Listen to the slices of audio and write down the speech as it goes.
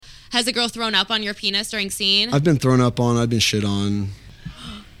Has a girl thrown up on your penis during scene? I've been thrown up on. I've been shit on.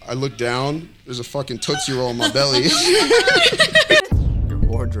 I look down. There's a fucking Tootsie Roll in my belly. Your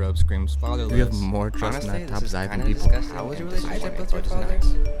wardrobe screams fatherless. You have more trust in that top Zyban people. How was your relationship with your father?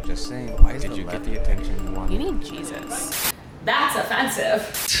 Just saying, why did you get the attention you wanted? You need Jesus. That's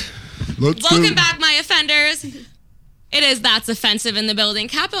offensive. Welcome back, my offenders. It is That's Offensive in the building.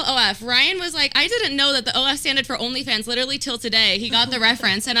 Capital OF. Ryan was like, I didn't know that the OF standard for OnlyFans literally till today. He got the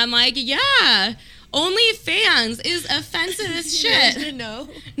reference. And I'm like, yeah, OnlyFans is offensive as shit. You didn't know?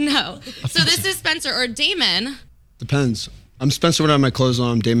 No. So this is Spencer or Damon. Depends. I'm Spencer when I have my clothes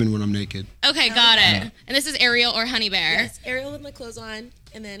on. I'm Damon when I'm naked. Okay, got it. And this is Ariel or Honey Bear. Yes, Ariel with my clothes on,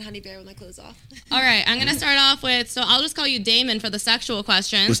 and then Honey Bear with my clothes off. All right, I'm going to start off with, so I'll just call you Damon for the sexual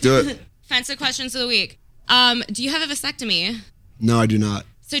questions. Let's do it. Offensive questions of the week. Do you have a vasectomy? No, I do not.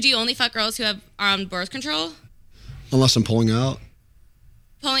 So do you only fuck girls who are on birth control? Unless I'm pulling out.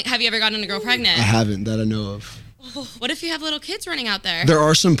 Have you ever gotten a girl pregnant? I haven't, that I know of. What if you have little kids running out there? There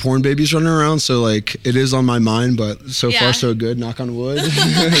are some porn babies running around, so like it is on my mind, but so far so good. Knock on wood.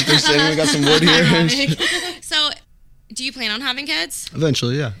 They're saying we got some wood here. So, do you plan on having kids?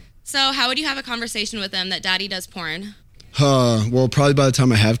 Eventually, yeah. So, how would you have a conversation with them that daddy does porn? Well, probably by the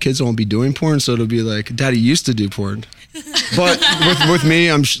time I have kids, I won't be doing porn, so it'll be like, Daddy used to do porn. But with me,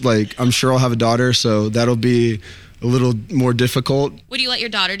 I'm sure I'll have a daughter, so that'll be a little more difficult. Would you let your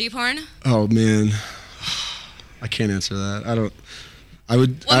daughter do porn? Oh man, I can't answer that. I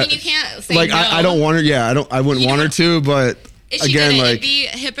would. Well, I mean, you can't say like no. I don't want her. Yeah, I wouldn't want her to, but. If she Again, did it, like, it'd be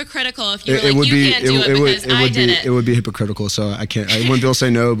hypocritical if you were like, you can't do it because I did it. It would be hypocritical, so I wouldn't be able to say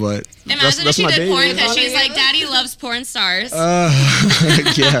no, but Imagine if she my did baby. porn because she's like, Daddy loves porn stars.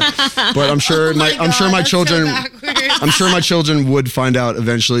 Yeah, but I'm sure I'm sure my children, I'm sure my children would find out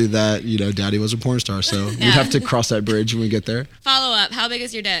eventually that Daddy was a porn star. So we have to cross that bridge when we get there. Follow up. How big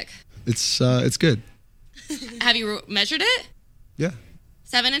is your dick? It's good. Have you measured it? Yeah.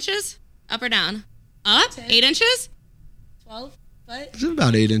 7 inches? Up or down? Up? 8 inches? 12 foot? It's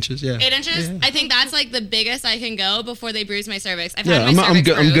about 8 inches. Yeah. 8 inches? Yeah. I think that's like the biggest I can go before they bruise my cervix. I've Yeah, had my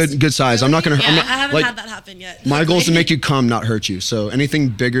cervix I'm bruised. good size. I'm not gonna. Yeah. I'm not, I haven't like, had that happen yet. My goal is to make you come, not hurt you. So anything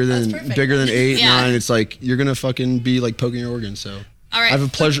bigger than perfect. 8, Yeah. 9, it's like you're gonna fucking be like poking your organs. So All right. I have a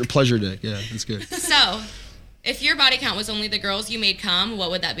pleasure dick. Yeah, it's good. So, if your body count was only the girls you made come,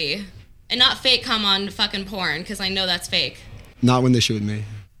 what would that be? And not fake come on fucking porn, because I know that's fake. Not when they shoot me.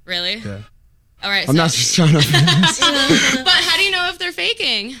 Really? Yeah. All right. I'm not just trying to. But how do you know if they're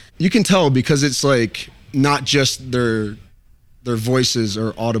faking? You can tell because it's like not just their voices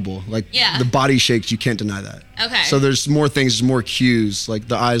are audible. Like Yeah. the body shakes, you can't deny that. Okay. So there's more things, more cues, like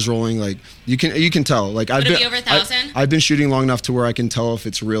the eyes rolling. Like you can tell. Like Would it be over 1,000? I've been shooting long enough to where I can tell if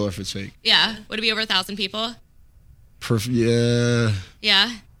it's real or if it's fake. Yeah. Would it be over 1,000 people? Yeah.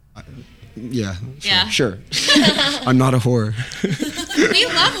 Yeah. Yeah. Yeah. Sure. I'm not a whore. We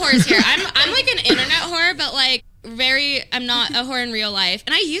love whores here. I'm like an internet whore, but like I'm not a whore in real life.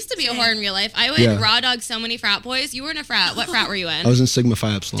 And I used to be a whore in real life. I would raw dog so many frat boys. You were in a frat. What frat were you in? I was in Sigma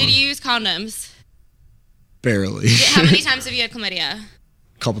Phi Epsilon. Did you use condoms? Barely. How many times have you had chlamydia?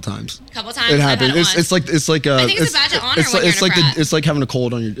 Couple times. Couple times. It I've had happens. it once. It's like I think it's a badge of honor when you're in a frat. it's like having a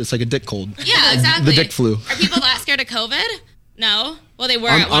cold on your. It's like a dick cold. Yeah, exactly. The dick flu. Are people that scared of COVID? No. Well, they were.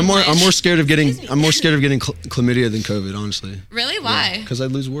 I'm more scared of getting chlamydia than COVID, honestly. Really? Why? Because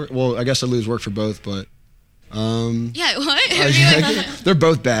I'd lose work. Well, I guess I'd lose work for both, but. Yeah. What? They're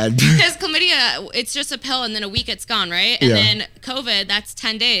both bad. Because chlamydia, it's just a pill and then a week it's gone, right? And then COVID, that's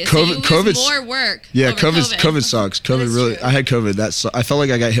 10 days. COVID, so you lose more work. Yeah, over COVID sucks. COVID really. true. I had COVID. I felt like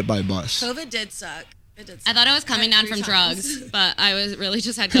I got hit by a bus. COVID did suck. It did suck. I thought I was coming down from 3 times. drugs, but I was really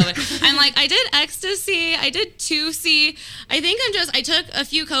just had COVID. I'm like, I did ecstasy, I did 2C. I took a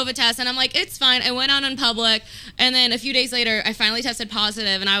few COVID tests and I'm like, it's fine. I went out in public and then a few days later, I finally tested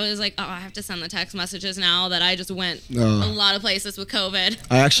positive and I was like, oh, I have to send the text messages now that I just went a lot of places with COVID.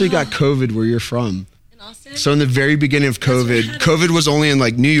 I actually got COVID where you're from. In Austin? So in the very beginning of COVID, COVID was only in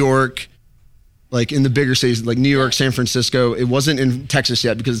like New York, like in the bigger cities, like New York, San Francisco. It wasn't in Texas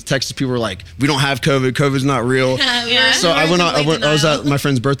yet because Texas people were like, we don't have COVID. COVID's not real. Yeah. So I was at my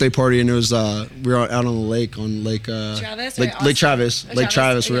friend's birthday party and it was, we were out on the lake, on Lake Travis or Lake Travis. Austin? Lake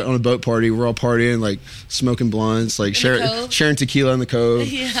Travis. Okay. We're on a boat party. We're all partying, like smoking blunts, like sharing tequila in the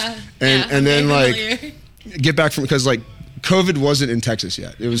cove. Yeah. And then like Familiar. get back from, because like COVID wasn't in Texas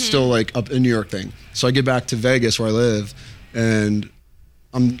yet. It was still like up a New York thing. So I get back to Vegas where I live and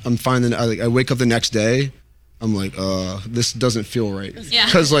I'm finding I wake up the next day, I'm like, this doesn't feel right. Yeah.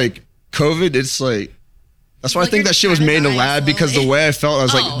 Because like COVID, it's like That's why I Like think you're that shit was trying to made in a die lab because the slowly. way I felt, I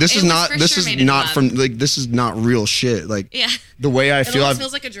was Oh, like, this it is was not, for this sure is made in a not lab. from, like, this is not real shit. Like, Yeah. the way I It feel, almost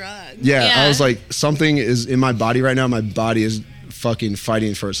feels like a drug. yeah, Yeah. I was like, something is in my body right now. My body is fucking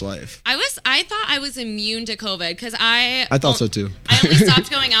fighting for its life. I thought I was immune to COVID because I thought so too. I only stopped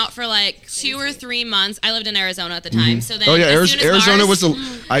going out for like 2 or 3 months. I lived in Arizona at the time. So then Oh yeah, as soon as Arizona bars- was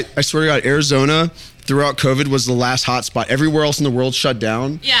the. I swear to God, Arizona throughout COVID was the last hot spot. Everywhere else in the world shut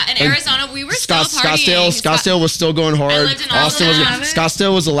down. Yeah, in Arizona we were still partying. Scottsdale was still going hard. lived in Austin.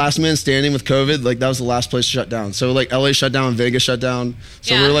 Scottsdale was the last man standing with COVID. Like that was the last place to shut down. So like LA shut down, Vegas shut down.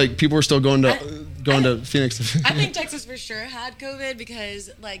 So Yeah. we're like people were still going to Phoenix. I think Texas for sure had COVID because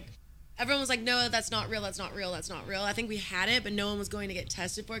like everyone was like, no, that's not real. That's not real. That's not real. I think we had it, but no one was going to get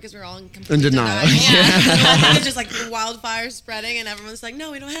tested for it because we were all in complete In denial. Yeah. It was just like wildfire spreading, and everyone's like,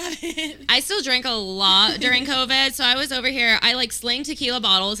 no, we don't have it. I still drank a lot during COVID, so I was over here. I like slinged tequila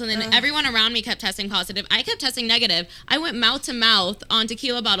bottles, and then everyone around me kept testing positive. I kept testing negative. I went mouth to mouth on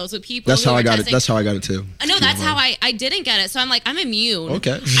tequila bottles with people. That's who how were I got it. testing. That's how I got it too. No, that's how I didn't get it. So I'm like, I'm immune.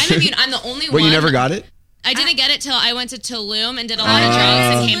 Okay. I'm immune. I'm the only one. Wait, you never got it? I didn't get it till I went to Tulum and did a lot of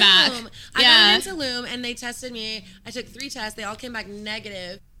drugs and came back. I went into Tulum and they tested me. I took 3 tests. They all came back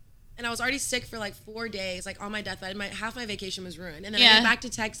negative. And I was already sick for like 4 days, like on my deathbed. Half my vacation was ruined. And then I went back to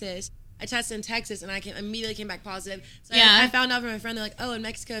Texas. I tested in Texas and I immediately came back positive. So I found out from my friend, they're like, oh, in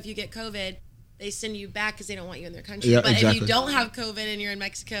Mexico, if you get COVID, they send you back because they don't want you in their country. Yeah, but if exactly. you don't have COVID and you're in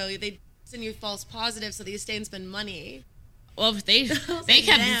Mexico, they send you false positive so that you stay and spend money. Well, they like, kept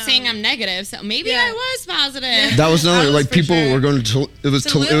damn. saying I'm negative, so maybe Yeah. I was positive. That was another I was like for people sure. were going to it was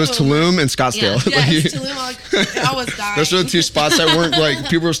Tulum and Scottsdale. Yeah, Like, it's Tulum. I was dying. those are the 2 spots that weren't like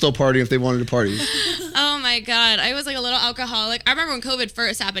people were still partying if they wanted to party. Oh my god, I was like a little alcoholic. I remember when COVID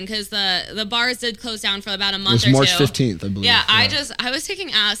first happened because the bars did close down for about a It month was or March two. 15th, I believe. Yeah, I was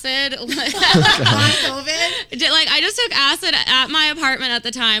taking acid. On COVID. Like I just took acid at my apartment at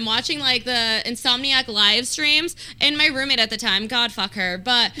the time, watching like the Insomniac live streams. And my roommate at the time, God fuck her,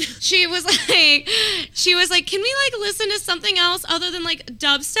 but she was like, can we like listen to something else other than like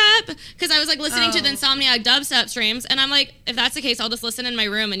dubstep? Because I was like listening to the Insomniac dubstep streams, and I'm like, if that's the case, I'll just listen in my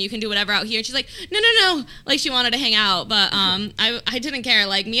room, and you can do whatever out here. And she's like, no, like she wanted to hang out, but I didn't care.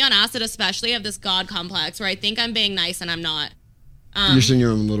 Like me on acid especially, I have this God complex where I think I'm being nice and I'm not. You're just in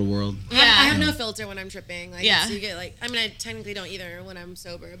your own little world. I have no filter when I'm tripping. Like, Yeah. so you get like, I mean, I technically don't either when I'm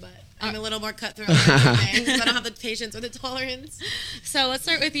sober, but I'm a little more cutthroat when I'm tripping because I don't have the patience or the tolerance. So let's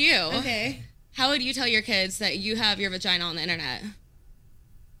start with you. Okay. How would you tell your kids that you have your vagina on the internet?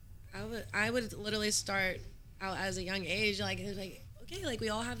 I would literally start out as a young age, like okay, like we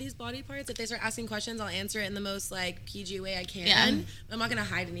all have these body parts. If they start asking questions, I'll answer it in the most like PG way I can. Yeah. I'm not gonna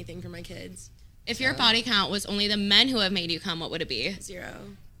hide anything from my kids. If your body count was only the men who have made you come, what would it be? 0.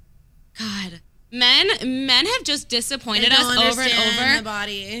 God. Men have just disappointed They us don't over and understand over. the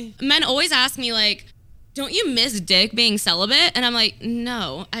body. Men always ask me like, don't you miss dick being celibate? And I'm like,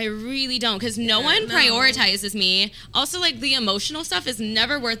 no, I really don't, because no one prioritizes me. Also, like, the emotional stuff is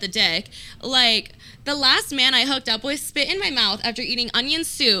never worth the dick. Like, the last man I hooked up with spit in my mouth after eating onion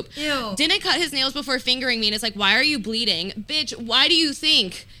soup. Ew. Didn't cut his nails before fingering me, and it's like, why are you bleeding? Bitch, why do you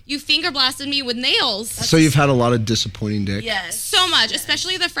think you finger blasted me with nails? So you've had a lot of disappointing dick. Yes. So much,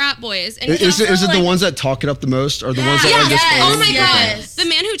 especially the frat boys. And Is it also, the like, ones that talk it up the most, or the ones that are just? Yes. Oh my Yes. god, the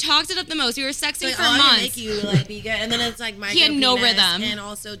man who talked it up the most. We were sexting Like, for oh, I months. make you like be good, and then it's like He had no micro-penis rhythm. and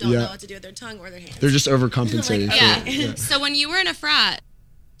also don't Yeah. know what to do with their tongue or their hands. They're just overcompensating. Like, for Yeah. it. So when you were in a frat,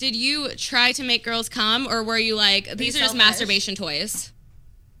 did you try to make girls come, or were you like, these are just selfish. masturbation toys?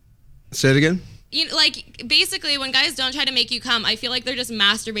 Say it again. Like basically, when guys don't try to make you come, I feel like they're just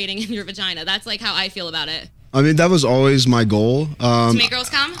masturbating in your vagina. That's like how I feel about it. I mean, that was always my goal. To make girls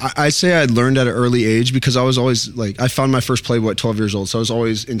come. I say I learned at an early age because I was always like, I found my first Playboy at 12 years old. So I was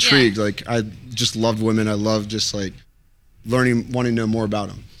always intrigued. Yeah. Like, I just loved women. I loved just like learning, wanting to know more about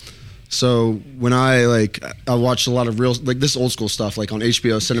them. So when I watched a lot of real, like this old school stuff, like on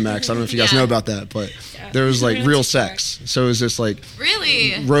HBO Cinemax. I don't know if you guys Yeah. know about that, but there was like real sex. So it was this like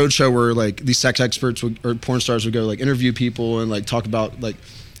Really? roadshow where like these sex experts or porn stars would go like interview people and like talk about like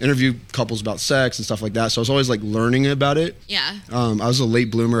interview couples about sex and stuff like that. So I was always like learning about it. Yeah. I was a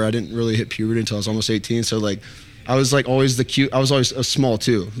late bloomer. I didn't really hit puberty until I was almost 18. So like, I was like always the cute. I was always small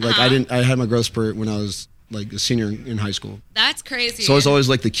too. Like I had my growth spurt when I was like a senior in high school. That's crazy. So I was always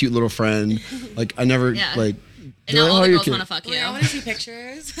like the cute little friend. Like I never Yeah. like. And now "Oh, all the you're girls cute." want to fuck you. I want to see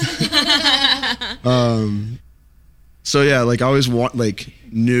pictures. So yeah, like I always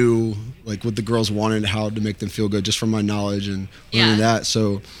knew like what the girls wanted, how to make them feel good, just from my knowledge and learning Yeah. that.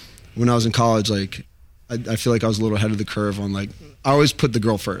 So when I was in college, like I feel like I was a little ahead of the curve on like I always put the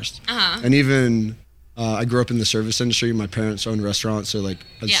girl first, and even I grew up in the service industry. My parents owned restaurants, so like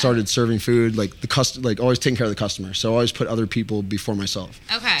I Yeah. started serving food, like like always taking care of the customer. So I always put other people before myself.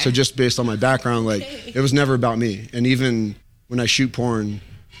 Okay. So just based on my background, like it was never about me. And even when I shoot porn,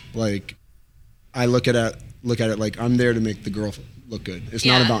 like I look at it like I'm there to make the girl look good. It's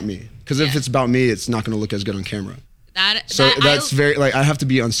not Yeah. about me. Because if it's about me, it's not going to look as good on camera. That's very like I have to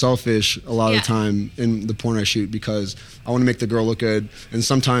be unselfish a lot of the time in the porn I shoot because I want to make the girl look good, and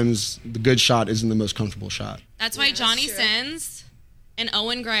sometimes the good shot isn't the most comfortable shot. That's why Johnny Sins and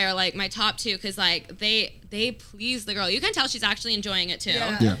Owen Gray are like my top two because like they please the girl. You can tell she's actually enjoying it too.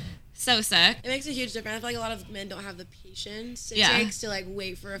 Yeah. So sick. It makes a huge difference. I feel like a lot of men don't have the patience it Yeah. takes to like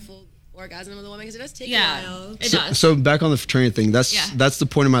wait for a full orgasm with a woman because it does take Yeah. a while. It does. So back on the fraternity thing, that's the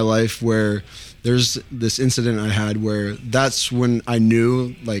point in my life where there's this incident I had where that's when I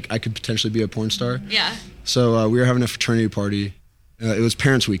knew like I could potentially be a porn star. Yeah. So we were having a fraternity party. It was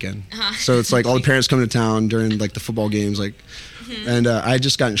parents' weekend. So it's like all the parents come to town during like the football games, like, and I had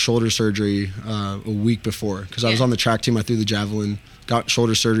just gotten shoulder surgery a week before because I was on the track team. I threw the javelin, got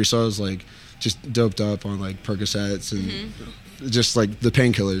shoulder surgery, so I was like just doped up on like Percocets and just like the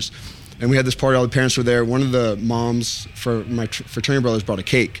painkillers. And we had this party. All the parents were there. One of the moms for my fraternity brothers brought a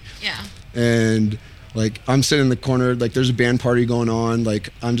cake. Yeah. And like I'm sitting in the corner, like there's a band party going on, like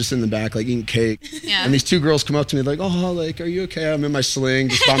I'm just in the back like eating cake. Yeah. And these two girls come up to me like, oh, like are you okay? I'm in my sling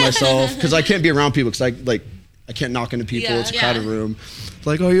just by myself because I can't be around people because I can't knock into people. It's a crowded room.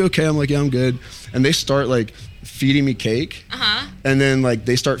 Like, oh, are you okay? I'm like, yeah, I'm good. And they start like feeding me cake. And then like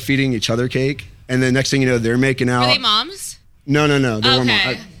they start feeding each other cake. And then next thing you know, they're making out. Were they moms? No. They weren't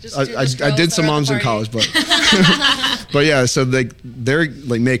Okay. moms. I did some moms in college, but but yeah, so they're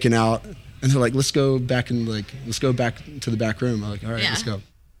like making out. And they're like, let's go back to the back room. I'm like, all right, let's go.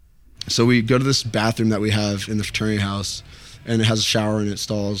 So we go to this bathroom that we have in the fraternity house, and it has a shower and it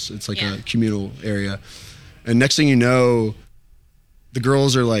stalls. It's like a communal area. And next thing you know, the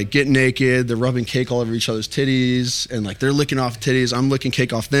girls are like getting naked. They're rubbing cake all over each other's titties, and like they're licking off titties. I'm licking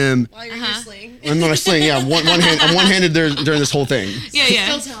cake off them. While you're in your sling. I'm on my sling. Yeah, I'm one-handed during this whole thing.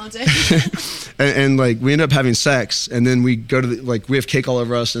 Yeah. Still talented. And like we end up having sex, and then we go to we have cake all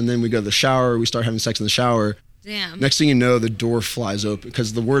over us, and then we go to the shower. We start having sex in the shower. Damn. Next thing you know, the door flies open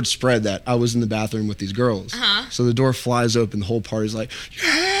because the word spread that I was in the bathroom with these girls. So the door flies open. The whole party's like,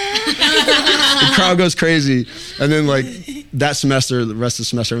 yeah! The crowd goes crazy. And then like that semester, the rest of the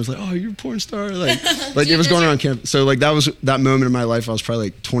semester, I was like, oh, you're a porn star. Like it was going around campus. So like that was that moment in my life. I was probably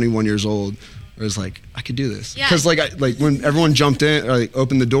like 21 years old. Where I was like, I could do this. Because like when everyone jumped in or like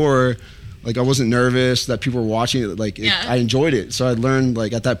opened the door, like I wasn't nervous that people were watching it. Like I enjoyed it. So I learned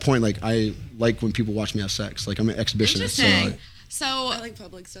like at that point, like I like when people watch me have sex. Like I'm an exhibitionist. So I like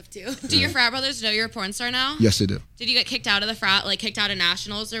public stuff too. Do your frat brothers know you're a porn star now? Yes, they do. Did you get kicked out of the frat, like kicked out of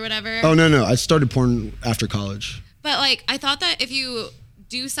nationals or whatever? Oh no, I started porn after college. But like I thought that if you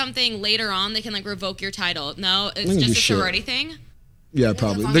do something later on, they can like revoke your title. No, it's do just a shit. sorority thing. Yeah,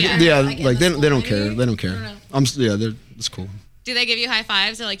 probably. Yeah. Like they don't care. maybe? They don't care. I don't know. It's cool. Do they give you high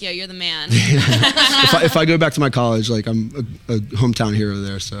fives? They're like, yo, you're the man. if I go back to my college, like I'm a hometown hero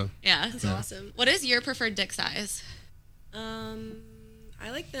there. So Yeah. That's awesome. What is your preferred dick size? I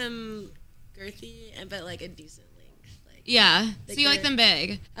like them girthy but like a decent length. Like Yeah. So you like Thicker. them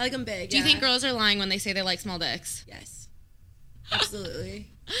big. I like them big. Do you think girls are lying when they say they like small dicks? Yes. Absolutely.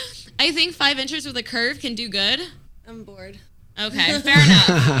 I think 5 inches with a curve can do good. I'm bored. Okay, fair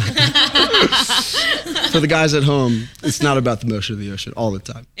enough. for the guys at home, it's not about the motion of the ocean all the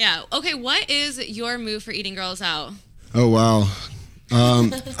time. Yeah. Okay, what is your move for eating girls out? Oh wow.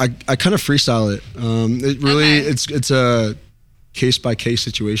 I kind of freestyle it. It really it's a case by case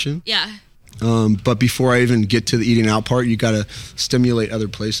situation. Yeah. But before I even get to the eating out part, you gotta stimulate other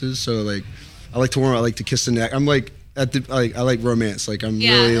places. So like, I like to warm. I like to kiss the neck. I'm like I like romance. Like I'm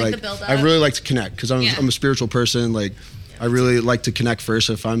really like like the build-up. I really like to connect because I'm a spiritual person. Like I really like to connect first.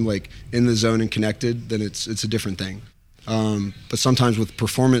 If I'm like in the zone and connected, then it's a different thing. But sometimes with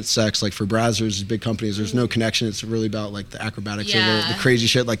performance sex, like for Brazzers, big companies, there's no connection. It's really about like the acrobatics or the crazy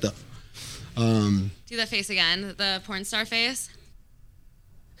shit, like the. Do that face again, the porn star face.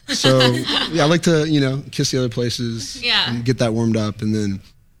 So yeah, I like to kiss the other places. Yeah. And get that warmed up, and then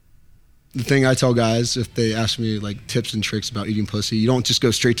the thing I tell guys if they ask me like tips and tricks about eating pussy, you don't just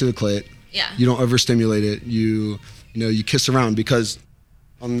go straight to the clit. Yeah. You don't overstimulate it. You kiss around because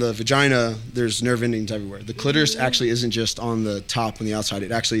on the vagina there's nerve endings everywhere. The clitoris actually isn't just on the top and the outside.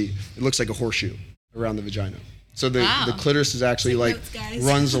 It looks like a horseshoe around the vagina. So the clitoris is actually like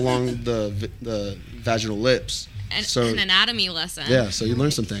runs along the vaginal lips. An anatomy lesson. Yeah, so you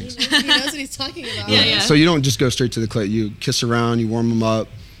learn some things. He knows what he's talking about. Yeah. So you don't just go straight to the clit. You kiss around, you warm them up,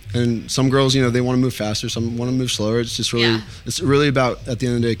 And some girls, you know, they want to move faster, some want to move slower. It's just really, it's really about, at the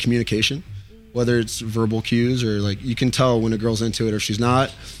end of the day, communication, whether it's verbal cues or like, you can tell when a girl's into it or she's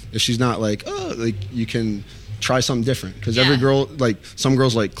not. If she's not, like, oh, like, you can try something different. Because every girl, like, some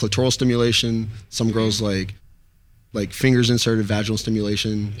girls like clitoral stimulation, some girls like fingers inserted vaginal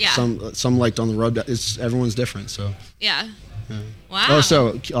stimulation. Yeah. Some liked on the rub. Everyone's different, so. Yeah. Wow. Oh,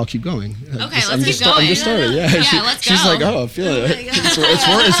 so I'll keep going. Okay, let's keep going. I'm just started. Yeah, let's go. She's like, oh, I feel it.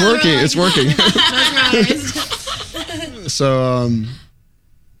 It's working. So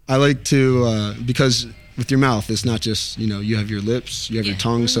I like to because with your mouth, it's not just, you know, you have your lips, you have your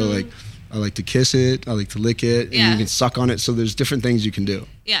tongue. So like, I like to kiss it, I like to lick it, and you can suck on it. So there's different things you can do.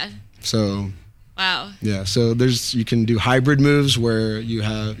 Yeah. So. Wow. Yeah. So you can do hybrid moves where you're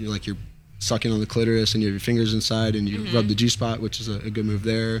sucking on the clitoris and you have your fingers inside and you rub the G-spot, which is a good move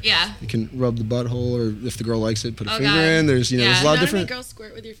there. Yeah. You can rub the butthole, or if the girl likes it, put a finger in. There's, there's a lot of different. Girls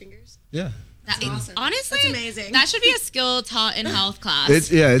squirt with your fingers. Yeah. That's awesome. Honestly, that's amazing. That should be a skill taught in health class.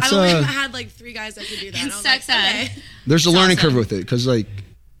 I had like 3 guys that could do that. In sex ed. There's a learning curve with it, because I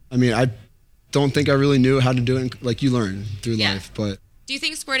don't think I really knew how to do it. Like, you learn through life, but. Do you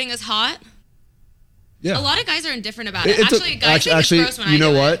think squirting is hot? Yeah. A lot of guys are indifferent about it. Actually, guys think it's gross when I do it. You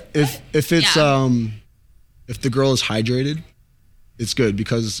know what? If it's if the girl is hydrated, it's good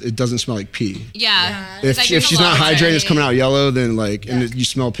because it doesn't smell like pee. Yeah. If she's not hydrated, it's coming out yellow, then and you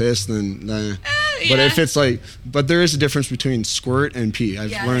smell piss, then nah. But if it's but there is a difference between squirt and pee.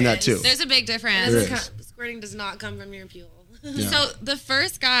 I've learned that too. There's a big difference. Squirting does not come from your pupil. So the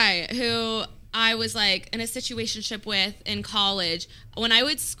first guy who I was like in a situationship with in college, when I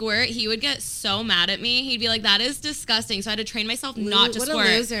would squirt, he would get so mad at me. He'd be like, that is disgusting. So I had to train myself not to squirt. What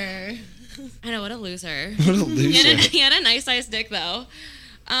a loser. I know, what a loser. What a loser. He had a nice sized dick though.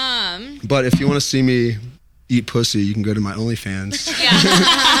 But if you want to see me eat pussy, you can go to my OnlyFans.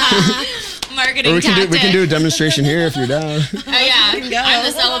 Yeah. Marketing tactic. We can do a demonstration here if you're down. Oh yeah, I'm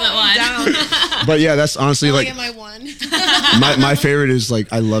the celibate one. Down. But yeah, that's honestly Only am I one. my favorite is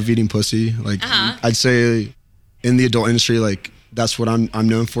I love eating pussy. I'd say in the adult industry, that's what I'm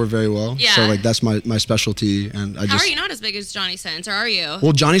known for very well. Yeah. So that's my specialty, and How are you not as big as Johnny Sins, or are you?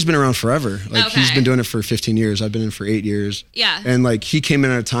 Well, Johnny's been around forever. He's been doing it for 15 years. I've been in for 8 years. Yeah. And he came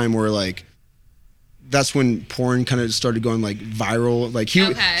in at a time where that's when porn kind of started going viral.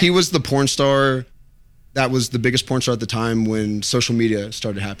 He was the porn star that was the biggest porn star at the time when social media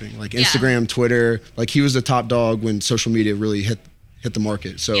started happening. Instagram, Twitter. He was the top dog when social media really hit the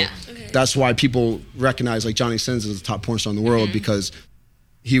market. So that's why people recognize Johnny Sins as the top porn star in the world, because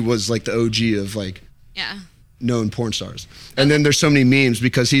he was the OG of known porn stars. And then there's so many memes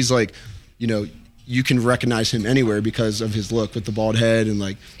because he's you can recognize him anywhere because of his look with the bald head,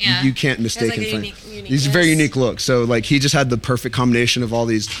 and you can't mistake him. He's a very unique look. So he just had the perfect combination of all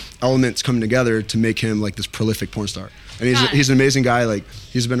these elements coming together to make him this prolific porn star. And he's an amazing guy.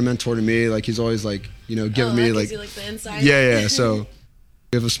 He's been a mentor to me. He's always giving me the insight. Yeah. So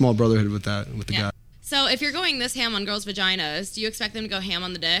we have a small brotherhood with the guy. So if you're going this ham on girls' vaginas, do you expect them to go ham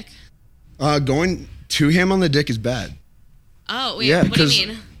on the dick? Going too ham on the dick is bad. Oh, wait, what do you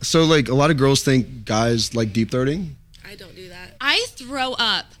mean? So, a lot of girls think guys like deep throating. I don't do that. I throw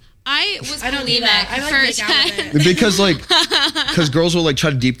up. I was bulimic. Because because girls will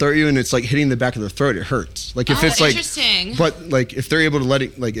try to deep throat you, and it's hitting the back of the throat. It hurts. If it's interesting. But if they're able to let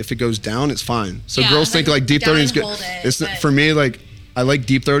it, if it goes down, it's fine. So girls think deep throating is good. It's for me I like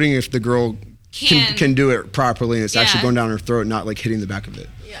deep throating if the girl can do it properly, and it's actually going down her throat, not hitting the back of it.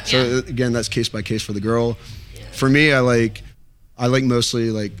 Yeah. So again, that's case by case for the girl. Yeah. For me, I like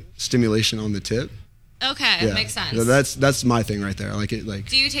mostly stimulation on the tip. Okay, makes sense. That's my thing right there. I like it.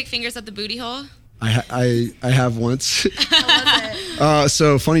 Do you take fingers at the booty hole? I have once. How was it?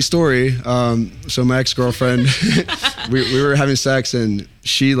 So funny story. So my ex-girlfriend, we were having sex, and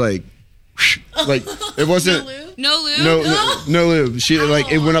she it wasn't no lube. No lube. She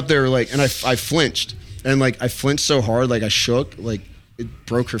it went up there and I flinched, and I flinched so hard I shook, it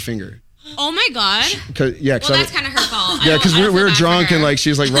broke her finger. Oh my god! Well, that's kind of her fault. Yeah, because we were drunk, and she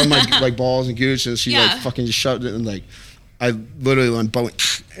was rubbing my balls and gooch, and she fucking just shoved it, and I literally went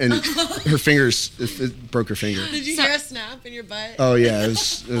and her fingers, it broke her finger. Did you hear a snap in your butt? Oh yeah, it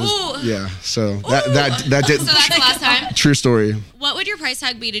was yeah. So that did. So that's the last time. True story. What would your price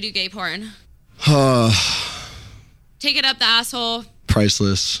tag be to do gay porn? Take it up the asshole.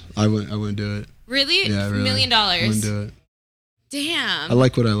 Priceless. I wouldn't do it. Really? Yeah, really. $1 million. I wouldn't do it. Damn. I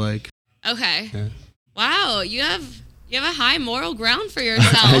like what I like. Okay. Yeah. Wow, you have a high moral ground for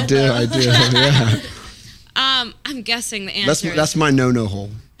yourself. I do. Yeah. I'm guessing the answer. That's my no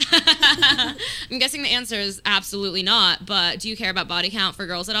hole. I'm guessing the answer is absolutely not, but do you care about body count for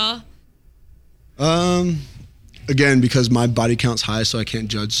girls at all? Again, because my body count's high, so I can't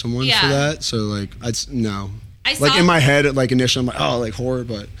judge someone for that. So like, no. Like in my head, like initially, I'm like, oh, like horror,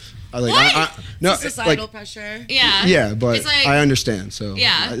 but I like no societal pressure. Yeah. Yeah, but like, I understand. So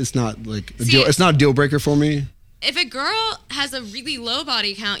it's not like it's not a deal breaker for me. If a girl has a really low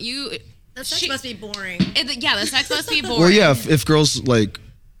body count, the sex must be boring. The sex must be boring. Well, yeah, if girls like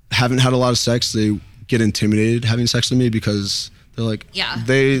haven't had a lot of sex, they get intimidated having sex with me because they're like,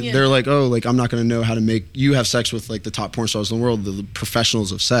 they're like, oh, like I'm not gonna know how to make you have sex with like the top porn stars in the world, the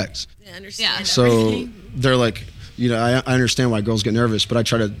professionals of sex. Yeah, understand. So everything. they're like, I understand why girls get nervous, but I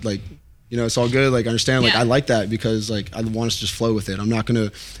try to like, it's all good. Like I understand, like I like that because like I want us to just flow with it. I'm not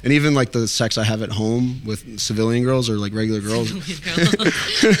gonna, and even like the sex I have at home with civilian girls or like regular girls,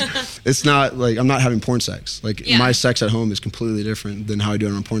 it's not like I'm not having porn sex. Like my sex at home is completely different than how I do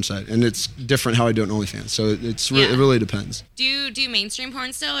it on a porn site, and it's different how I do it on OnlyFans. So it really depends. Do you do mainstream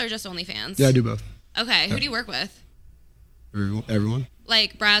porn still or just OnlyFans? Yeah, I do both. Okay, who do you work with? Everyone.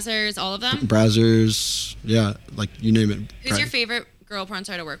 Like Brazzers, all of them? Brazzers, yeah, like you name it. Who's your favorite girl porn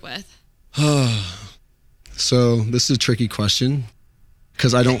star to work with? So this is a tricky question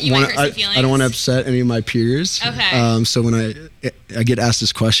because I don't want to upset any of my peers. Okay. So when I get asked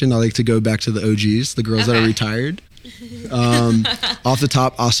this question, I like to go back to the OGs, the girls that are retired. Off the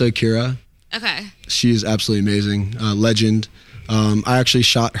top, Asa Akira. Okay. She is absolutely amazing, legend. I actually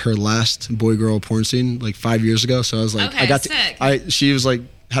shot her last boy-girl porn scene like 5 years ago. So I was like, she was like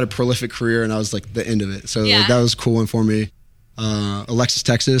had a prolific career, and I was like the end of it. So like, that was a cool one for me. Alexis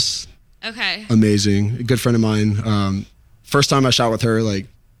Texas. Okay. Amazing. A good friend of mine. First time I shot with her, like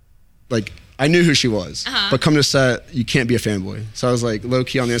I knew who she was, but come to set, you can't be a fanboy. So I was like low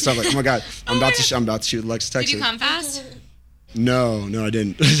key on the inside, like, oh my god, I'm about to shoot Alexis Texas. Did you come fast? No, I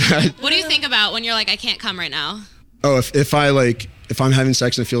didn't. What do you think about when you're like, I can't come right now? Oh, if I'm having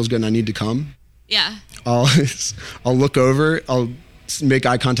sex and it feels good and I need to come, yeah, I'll look over, I'll make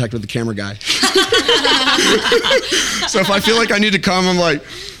eye contact with the camera guy. So if I feel like I need to come, I'm like,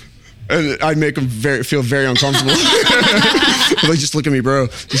 and I make them feel very uncomfortable. Like, just look at me, bro.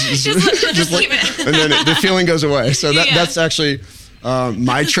 Just look, and then the feeling goes away. So that's actually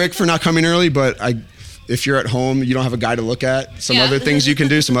my trick for not coming early. But if you're at home, you don't have a guy to look at. Some other things you can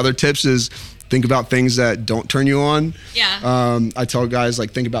do. Some other tips is think about things that don't turn you on. Yeah. I tell guys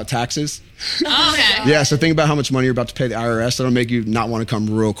like think about taxes. Oh, okay. Yeah. So think about how much money you're about to pay the IRS. That'll make you not want to come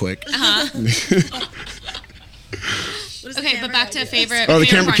real quick. Okay, but back to favorite. Oh, the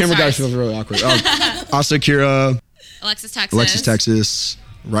camera guy feels really awkward. Asa Akira, Alexis Texas,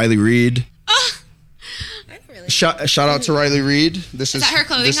 Riley Reid. Shout out to Riley Reid. This is her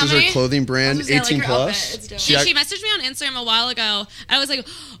clothing company? Is her clothing brand, 18 plus. She messaged me on Instagram a while ago. I was like,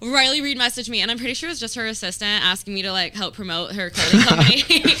 Riley Reid messaged me, and I'm pretty sure it was just her assistant asking me to like help promote her clothing company.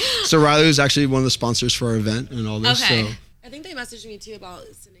 So Riley was actually one of the sponsors for our event and all this. Okay. So. I think they messaged me too about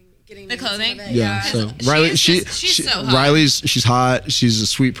getting the clothing. Yeah. So Riley, she's so hot. She's hot. She's a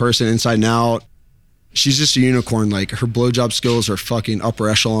sweet person inside and out. She's just a unicorn. Like her blowjob skills are fucking upper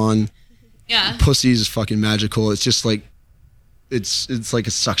echelon. Yeah. Pussy is fucking magical. It's just like, it's like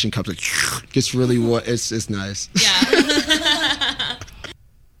a suction cup. Like, gets really what it's nice. Yeah.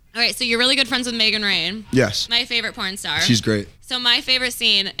 All right, so you're really good friends with Megan Rain. Yes. My favorite porn star. She's great. So my favorite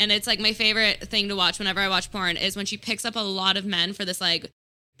scene, and it's like my favorite thing to watch whenever I watch porn, is when she picks up a lot of men for this like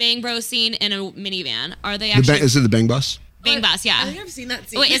Bang Bros scene in a minivan. Are they actually? Is it the Bang Bus? Bang Bus, yeah. I think I've seen that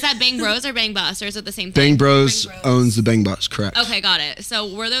scene. Wait, is that Bang Bros or Bang Bus, or is it the same thing? Bang Bros owns the Bang Bus, correct. Okay, got it.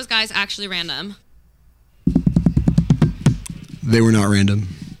 So were those guys actually random? They were not random.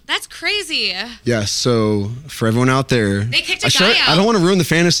 That's crazy. Yes, so for everyone out there. They kicked a guy out. I don't want to ruin the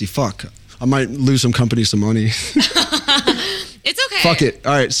fantasy. Fuck. I might lose some company some money. It's okay. Fuck it.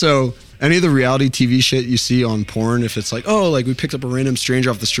 All right, so any of the reality TV shit you see on porn, if it's like, oh, like we picked up a random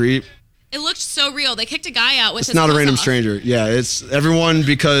stranger off the street. It looked so real. They kicked a guy out with his It's not a random off. stranger. Yeah, it's everyone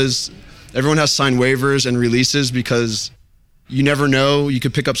because everyone has signed waivers and releases because you never know. You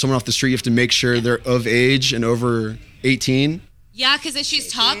could pick up someone off the street. You have to make sure they're of age and over 18. Yeah, because if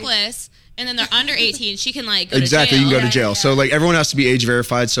she's topless and then they're under 18, she can like go to jail. Exactly, you can go to jail. So like everyone has to be age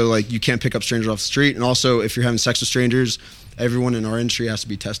verified. So like you can't pick up strangers off the street. And also if you're having sex with strangers, everyone in our industry has to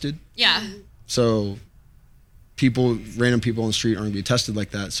be tested. Yeah. So random people on the street aren't going to be tested like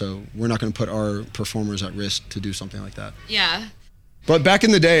that. So we're not going to put our performers at risk to do something like that. Yeah. But back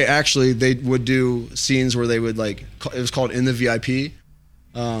in the day, actually, they would do scenes where they would like, it was called In the VIP,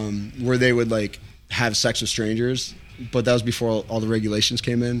 where they would like have sex with strangers. but that was before all the regulations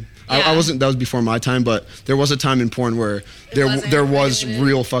came in. Yeah. I wasn't. That was before my time, but there was a time in porn where there was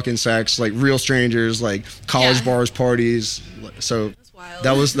real fucking sex, like real strangers, like college bars, parties. So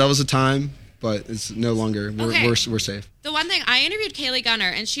that was a time, but it's no longer. We're safe. The one thing, I interviewed Kaylee Gunner,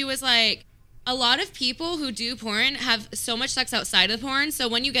 and she was like, a lot of people who do porn have so much sex outside of porn, so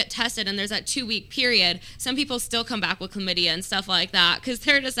when you get tested and there's that 2-week period, some people still come back with chlamydia and stuff like that because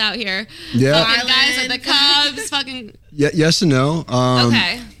they're just out here fucking guys at the Cubs, fucking. Yes and no.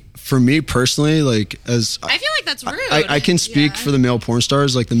 Okay. For me personally, like I feel like that's rude. I can speak for the male porn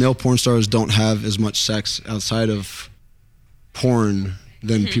stars. Like the male porn stars don't have as much sex outside of porn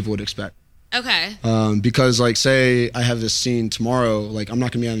than people would expect. Okay. Because like say I have this scene tomorrow, like I'm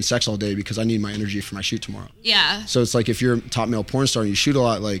not gonna be having sex all day because I need my energy for my shoot tomorrow. Yeah. So it's like if you're a top male porn star and you shoot a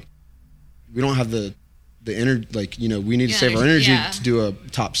lot, like we don't have the energy, like, you know, we need to save our energy to do a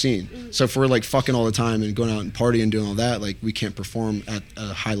top scene. So if we're like fucking all the time and going out and partying and doing all that, like we can't perform at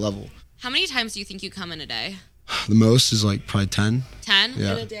a high level. How many times do you think you come in a day? The most is like probably 10. 10 in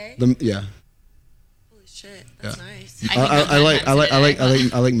a day? Yeah. Holy shit, that's nice.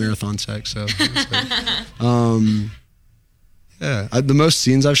 I like marathon sex. So, the most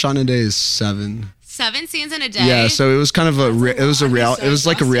scenes I've shot in a day is 7. 7 scenes in a day. Yeah, so it was kind of it was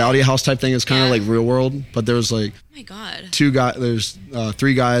like a reality house type thing. It's kind of like real world, but there was like, oh my god,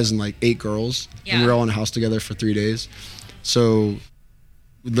 3 guys and like 8 girls, and we were all in a house together for 3 days. So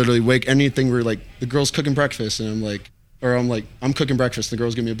literally we're like the girls cooking breakfast, and I'm cooking breakfast, and the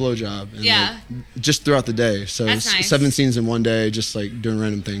girls give me a blowjob, and like, just throughout the day. So nice. 7 scenes in one day, just like doing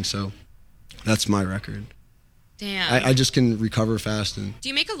random things. So that's my record. Damn. I just can recover fast. And do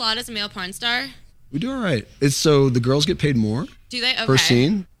you make a lot as a male porn star? We do all right. It's so the girls get paid more. Do they? Okay. Per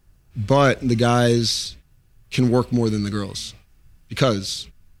scene, but the guys can work more than the girls because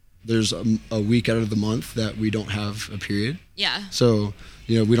there's a week out of the month that we don't have a period. Yeah. So,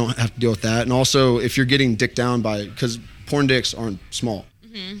 you know, we don't have to deal with that. And also, if you're getting dicked down because porn dicks aren't small.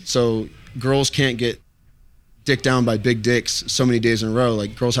 Mm-hmm. So girls can't get dicked down by big dicks so many days in a row.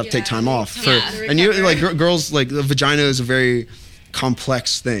 Like girls have to take time off. And you like girls, like the vagina is a very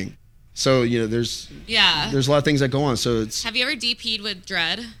complex thing. So, you know, there's a lot of things that go on. So it's. Have you ever DP'd with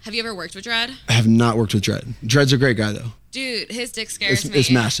Dredd? Have you ever worked with Dredd? I have not worked with Dredd. Dredd's a great guy though. Dude, his dick scares me.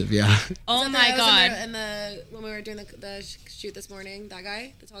 It's massive, yeah. Oh my god. When we were doing the shoot this morning, that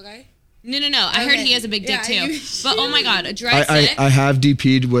guy, the tall guy. No. I heard he has a big dick too. But oh my god, a Dredd's sick. I have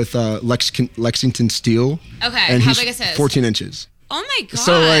DP'd with Lexington Steel. Okay, and how big is his? 14 inches. Oh my god.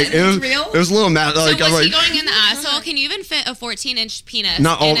 So like it was a little mad. So like, was he going in the asshole? Can you even fit a 14-inch penis?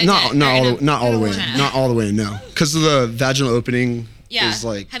 Not all the way in. Not all the way in. No, because the vaginal opening is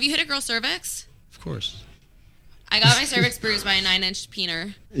like. Have you hit a girl's cervix? Of course. I got my cervix bruised by a 9-inch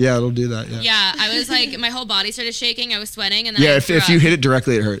peener. Yeah, it'll do that. Yeah. Yeah, I was like, my whole body started shaking. I was sweating, and then if you hit it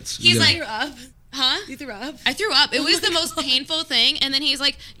directly, it hurts. He's like, threw up. Huh? You threw up? I threw up. It was the most painful thing. And then he's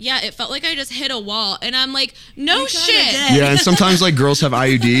like, yeah, it felt like I just hit a wall. And I'm like, no shit. Yeah, and sometimes like girls have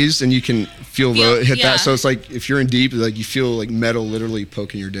IUDs and you can feel hit that. So it's like if you're in deep, like you feel like metal literally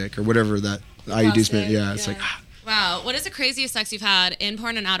poking your dick or whatever that IUDs meant. Yeah, it's like. Wow. What is the craziest sex you've had in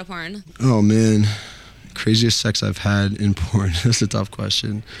porn and out of porn? Oh, man. Craziest sex I've had in porn. That's a tough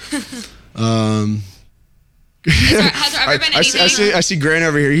question. Has there ever been anything? I see Grant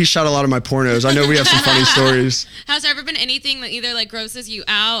over here. He shot a lot of my pornos. I know we have some funny stories. Has there ever been anything that either like grosses you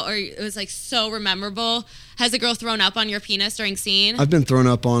out or it was like so memorable? Has a girl thrown up on your penis during scene? I've been thrown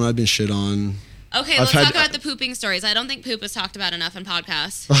up on. I've been shit on. Okay, let's talk about the pooping stories. I don't think poop is talked about enough in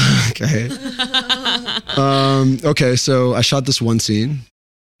podcasts. Okay. Okay, so I shot this one scene.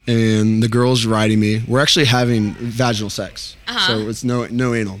 And the girl's riding me. We're actually having vaginal sex. So it's no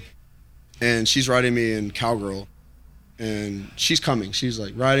anal. And she's riding me in Cowgirl, and she's coming. She's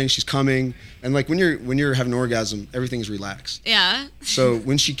like riding, she's coming, and like when you're having an orgasm, everything's relaxed. Yeah. So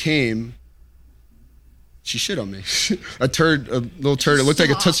when she came, she shit on me. a little turd. It looked like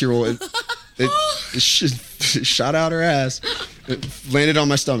a Tootsie Roll. It shot out her ass. It landed on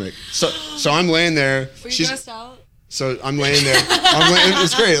my stomach. So I'm laying there. Were you grossed out? So I'm laying there.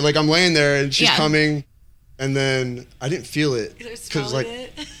 It's great. Like I'm laying there, and she's coming. And then I didn't feel it because like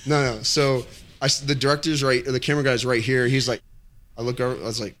no. So the director's right, or the camera guy's right here. He's like, I look over. I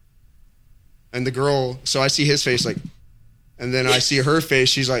was like, and the girl. So I see his face like, and then I see her face.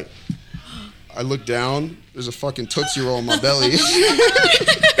 She's like, I look down. There's a fucking Tootsie Roll in my belly.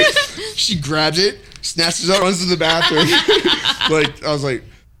 She grabs it, snatches it, runs to the bathroom. Like I was like.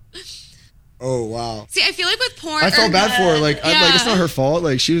 Oh wow! See, I feel like with porn, I felt bad for her. Like, it's not her fault.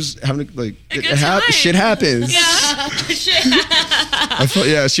 Like, she was having shit happens. Yeah. I felt,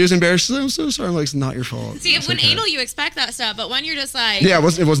 yeah, she was embarrassed. I'm so sorry. I'm like, it's not your fault. See, It's when okay. anal, you expect that stuff, but when you're just like, Yeah, it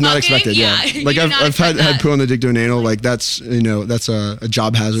was not fucking, expected. Yeah, you like do not I've had expect that. poo on the dick doing anal. Like that's that's a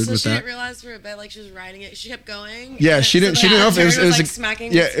job hazard So with she that. didn't realize for a bit, like she was riding it. She kept going. Yeah, and she so didn't. the She didn't know if it was. turd It was like a,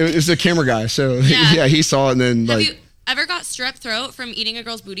 smacking. yeah, it was a camera guy. So Yeah. yeah, he saw it and then Have like you ever got strep throat from eating a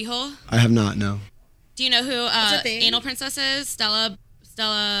girl's booty hole? I have not. No. Do you know who a thing? Anal Princess is? Stella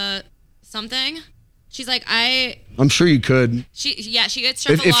something. She's like I'm sure you could. she gets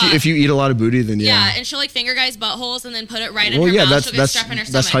strep a If lot. you eat a lot of booty, then yeah, and she'll like finger guys' buttholes and then put it right in Well, her yeah, mouth. that's She'll get strep in her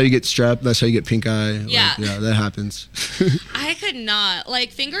stomach. that's how you get strep. That's how you get pink eye. Like, Yeah. yeah, that happens. I could not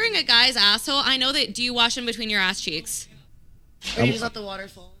like fingering a guy's asshole. I know that. Do you wash in between your ass cheeks? Or you just let the water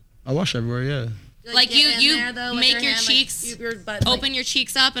fall. I wash everywhere. Yeah. Like, get in you there, though, with make your your hand, cheeks like, your butt, open your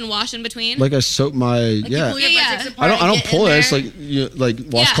cheeks up and wash in between. Like I soak my You yeah. pull your Yeah, butt yeah. cheeks apart I don't and get pull in it. It's there. like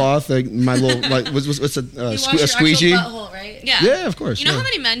washcloth, like my little like what's a You wash a your squeegee. actual butthole, right? yeah. Yeah, of course. You know yeah. how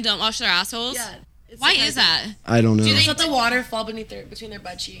many men don't wash their assholes? Yeah. It's Why because is that? I don't know. Do they- Just let the water fall between their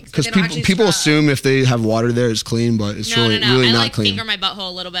butt cheeks. Because They don't people actually scrub. assume if they have water there, it's clean, but it's No. really I not like clean. finger my butthole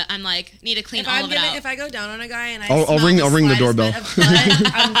a little bit. I'm like, need to clean If all I'm of it gonna, out. if I go down on a guy and I'll ring the slightest doorbell. bit of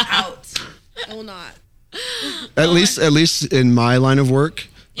blood, I'm out. I will not. At least in my line of work,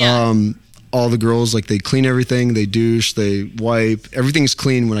 Yeah. all the girls like they clean everything, they douche, they wipe, everything's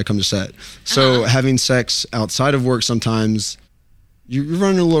clean when I come to set. So having sex outside of work sometimes you're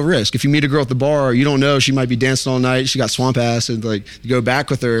running a little risk. If you meet a girl at the bar, you don't know, she might be dancing all night, she got swamp ass, and like you go back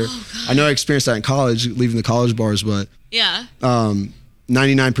with her. I know I experienced that in college, leaving the college bars, but yeah.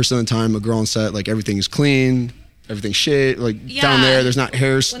 99% of the time a girl on set, like everything is clean, everything's shit, like down Yeah. there's not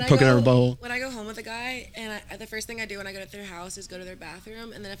hairs poking out her butthole. When I go home with a guy, and the first thing I do when I go to their house is go to their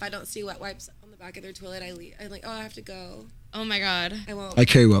bathroom, and then if I don't see wet wipes on the back of their toilet, I leave. I'm like, oh, I have to go. Oh my god. I won't. I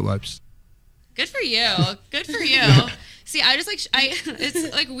carry wet wipes. Good for you. Good for you. See, I just like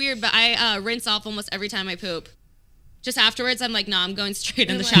it's like weird, but I rinse off almost every time I poop. Just afterwards, I'm like, no, I'm going straight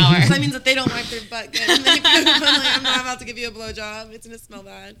in the Like, shower. so that means that they don't wipe their butt good. And they poop. I'm like, I'm not about to give you a blowjob. It's gonna smell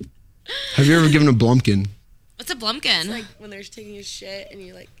bad. Have you ever given a blumpkin? What's a blumpkin? It's like when they're taking a shit and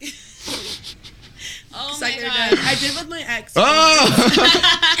you like. Oh It's my like they're god. done. I did with my ex. Oh!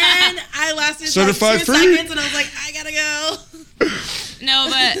 And I lasted Certified like 2 free? seconds, and I was like, I gotta go. No,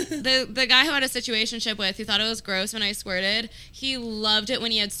 but the guy who had a situationship with, who thought it was gross when I squirted, he loved it when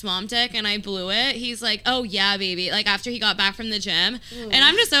he had swamp dick and I blew it. He's like, oh yeah, baby. Like after he got back from the gym, and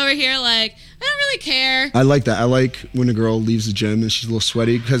I'm just over here like, I don't really care. I like that. I like when a girl leaves the gym and she's a little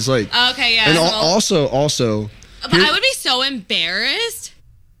sweaty because like. Okay, yeah. And so- also. but I would be so embarrassed.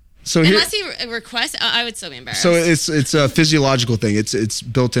 So here, Unless he requests, I would still be embarrassed. so it's a physiological thing. It's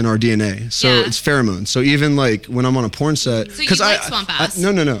built in our DNA. So Yeah. it's pheromones. So even like when I'm on a porn set, So you like swamp ass?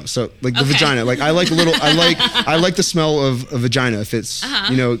 no. So like the Okay. vagina. Like I like a little. I like the smell of a vagina. If it's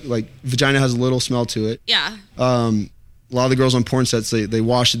like vagina has a little smell to it. yeah. A lot of the girls on porn sets they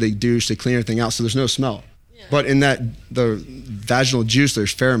wash it, they douche, they clean everything out, so there's no smell. But in the vaginal juice,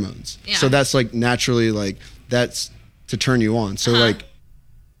 there's pheromones. Yeah. So that's like naturally like that's to turn you on. So like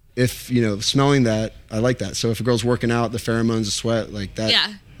if smelling that, I like that. So if a girl's working out, the pheromones, the sweat, like that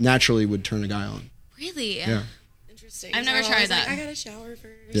naturally would turn a guy on. Really? Yeah. Interesting. I've never So I tried was like, that. I gotta shower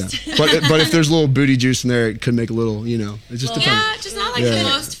first. Yeah. But if there's a little booty juice in there, it could make a little, it just depends. Yeah, just not like Yeah. the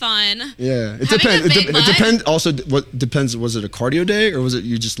most fun. Yeah. It Having depends. a big It butt? depends also what depends, was it a cardio day or was it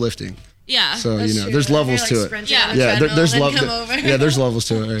you just lifting? Yeah. So, That's there's true. levels They're, to like, it. sprinting Yeah. on the Yeah, treadmill there's and then levels. come over. Yeah, there's levels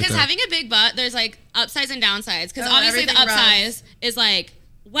to it. Right Because there. having a big butt, there's like upsides and downsides. Because Oh, obviously the everything upsize is like,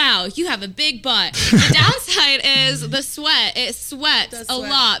 wow, you have a big butt. The downside is the sweat. It sweats Does a sweat.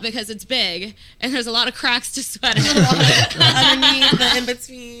 lot because it's big, and there's a lot of cracks to sweat in. Underneath, the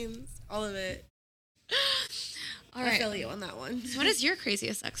in-betweens, all of it. All I right. feel you on that one. What is your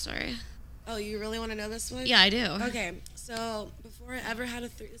craziest sex story? Oh, you really want to know this one? Yeah, I do. Okay, so before I ever had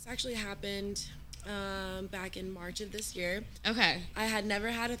this actually happened back in March of this year. Okay. I had never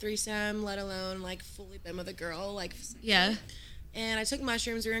had a threesome, let alone like fully been with a girl. Like, Yeah. and I took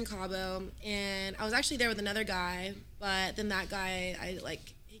mushrooms. We were in Cabo, and I was actually there with another guy. But then that guy,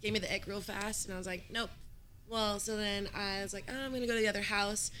 he gave me the ick real fast, and I was like, nope. Well, so then I was like, oh, I'm gonna go to the other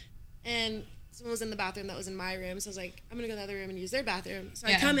house, and someone was in the bathroom that was in my room. So I was like, I'm gonna go to the other room and use their bathroom. So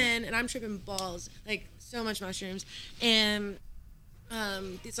I Yeah. come in, and I'm tripping balls, like so much mushrooms, and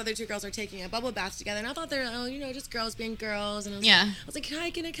these other two girls are taking a bubble bath together, and I thought they were, just girls being girls, and I was like, hi,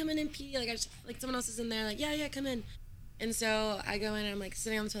 can I come in and pee? Like, someone else is in there, like, yeah, come in. And so I go in, and I'm like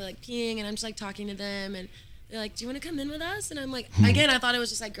sitting on the toilet, like peeing, and I'm just like talking to them, and they're like, do you want to come in with us? And I'm like, again, I thought it was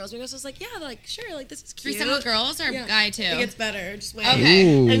just like girls. So I was like, yeah, they're like, sure, like this is cute. Threesome with girls or guy too? It gets better. Just wait.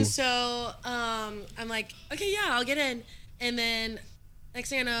 Okay. Ooh. And so I'm like, okay, yeah, I'll get in. And then next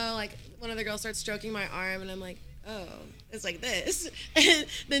thing I know, like one of the girls starts stroking my arm, and I'm like, oh, it's like this. And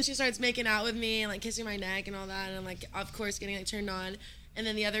then she starts making out with me and like kissing my neck and all that. And I'm like, of course, getting like turned on. And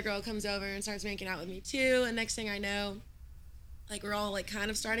then the other girl comes over and starts making out with me too. And next thing I know, like we're all like kind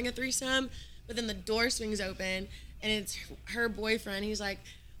of starting a threesome. But then the door swings open, and it's her boyfriend. He's like,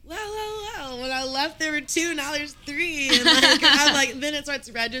 well, when I left there were 2, now there's 3. And like, I'm like, then it starts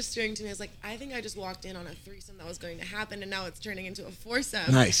registering to me. It's like, I think I just walked in on a threesome that was going to happen, and now it's turning into a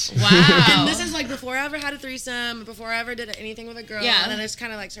foursome. Nice. Wow. And this is like before I ever had a threesome, before I ever did anything with a girl. Yeah. And then it just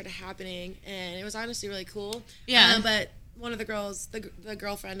kind of like started happening, and it was honestly really cool. Yeah. But one of the girls, the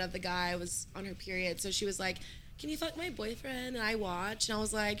girlfriend of the guy, was on her period, so she was like, can you fuck my boyfriend? And I watched, and I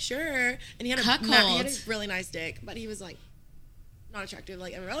was like, sure. And he had a really nice dick, but he was like not attractive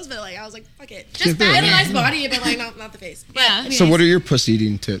like everyone else, but like I was like, fuck it. Just he had a bad. nice body, but like not the face. But Yeah. anyways, So what are your pussy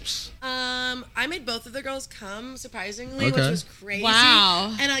eating tips? I made both of the girls come, surprisingly, Okay. which was crazy.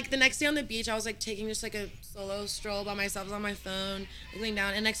 Wow. And like the next day on the beach, I was like taking just like a solo stroll by myself. I was on my phone, looking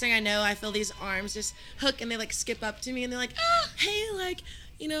down, and next thing I know, I feel these arms just hook, and they like skip up to me, and they're like, hey, like,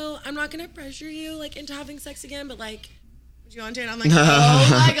 you know, I'm not gonna pressure you like into having sex again, but like, would you want to? And I'm like, oh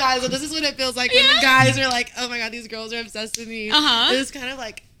my god, so this is what it feels like when the guys are like, oh my god, these girls are obsessed with me. Uh-huh. It was kind of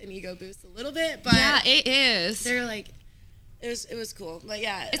like an ego boost a little bit, but Yeah, it is. they're like, it was cool. But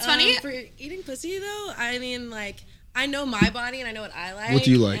yeah, It's funny. for eating pussy though. I mean, like, I know my body and I know what I like. What do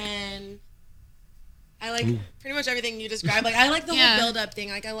you like? And I like pretty much everything you described. Like, I like the Yeah. whole build up thing.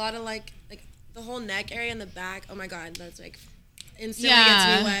 Like a lot of like the whole neck area and the back. Oh my god, that's like instantly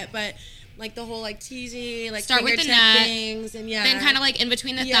Yeah. gets me wet. But like the whole like teasy, like Start with the fingertip neck, things, and yeah, then kind of like in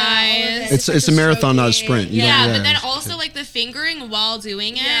between the Yeah, all of thighs. it. It's Just a like the marathon, not a stroking. sprint. You Yeah, don't- but then also like the fingering while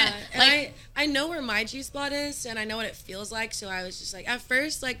doing it. Yeah, and Like I know where my G spot is, and I know what it feels like. So I was just like, at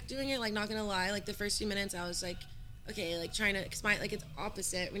first, like doing it, like not gonna lie, like the first few minutes, I was like, okay, like trying to, cause my like it's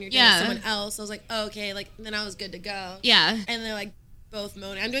opposite when you're doing it with someone else. I was like, oh, okay, like then I was good to go. yeah. And they're like both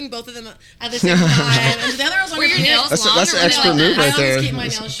moaning. I'm doing both of them at the same time. And the other girls Were your nails That's long? that's or an were they expert like move this? right I always there. keep my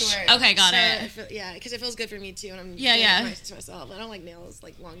nails short. Okay, got So it. yeah, because it feels good for me too, and I'm Yeah, doing yeah. it nice to myself. I don't like nails,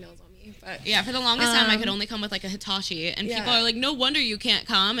 like long nails on me. But Yeah, for the longest time, I could only come with like a Hitachi, and Yeah. people are like, "No wonder you can't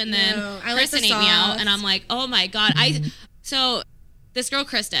come." And then No, I like the Kristen ate me out, soft. and I'm like, "Oh my god!" So this girl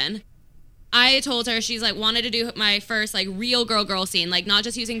Kristen, I told her she's like wanted to do my first like real girl scene, like not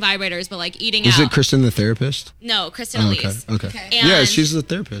just using vibrators, but like eating Is out. it Kristen the therapist? No, Kristen Oh, Elise. okay. And- Yeah, she's the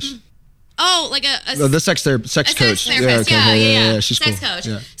therapist. Oh, like a The sex a coach. sex therapist. okay. Yeah. She's sex cool. coach.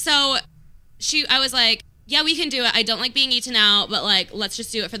 Yeah. So I was like, yeah, we can do it. I don't like being eaten out, but like, let's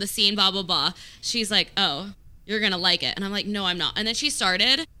just do it for the scene, blah, blah, blah. She's like, oh, you're going to like it. And I'm like, no, I'm not. And then she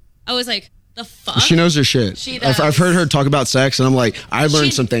started. I was like, the fuck? She knows her shit. She I've does. heard her talk about sex, and I'm like, I learned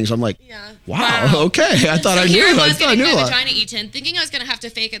She- some things. I'm like, yeah. wow, okay. I thought So I here knew. I I was thought I getting knew a my lot. vagina eaten, thinking I was gonna have to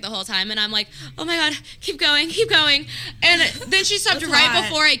fake it the whole time, and I'm like, oh my god, keep going. And then she stopped That's right hot.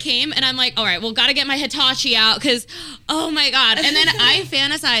 before I came, and I'm like, all right, well, gotta get my Hitachi out, because, oh my god. And then I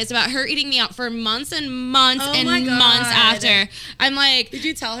fantasized about her eating me out for months and months Oh and my God. months after. I'm like, Did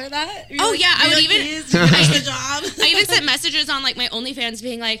you tell her that? Were you Oh, like- yeah, I were would you like, even- "Please, finish the job." I even sent messages on like my OnlyFans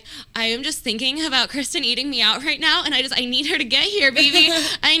being like, I am just thinking about Kristen eating me out right now, and I need her to get here, baby.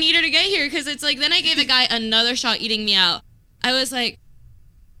 I need her to get here, because it's like, then I gave a guy another shot eating me out. I was like,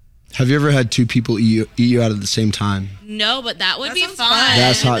 Have you ever had two people eat you out at the same time? no, but that would That be sounds fun. fun.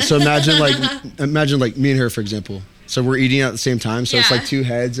 That's hot. So imagine like me and her, for example. So we're eating out at the same time. So it's Yeah. like two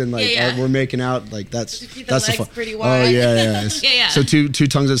heads, and like Yeah, yeah. we're making out. Like that's keep the that's the legs fun. pretty Oh wide. yeah. Yeah. So two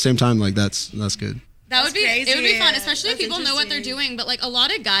tongues at the same time. Like that's good. That would be That's it would be fun, crazy. especially if That's people know what they're interesting. doing. But like a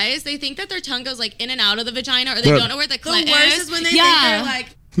lot of guys, they think that their tongue goes like in and out of the vagina, or they But- don't know where the The clit worst is. is when they Yeah. think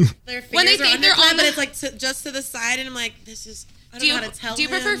they're like their fingers When they are think on they're their clit, on but the- it's like just to the side, and I'm like, this is. I don't Do you, know how to tell. do you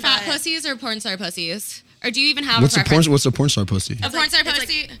prefer him, fat but pussies or porn star pussies? Or do you even have What's a a preference? What's a porn star pussy? A porn star it's like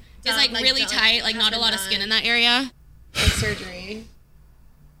pussy is done, like like really done, tight, like has not a been lot of done. skin in that area. Like surgery.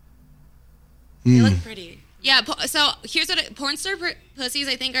 Hmm. They look pretty. Yeah, so here's what porn star pussies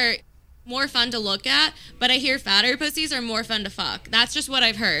I think are more fun to look at, but I hear fatter pussies are more fun to fuck. That's just what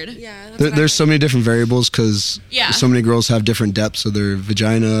I've heard. Yeah. That's There's what I so many different variables because Yeah. so many girls have different depths of their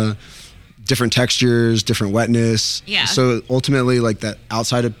vagina, different textures, different wetness. Yeah. So ultimately, like that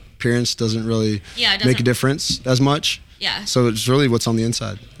outside appearance doesn't really Yeah, it make a doesn't- difference as much. Yeah. So it's really what's on the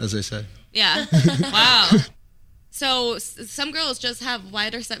inside, as they say. Yeah. Wow. So some girls just have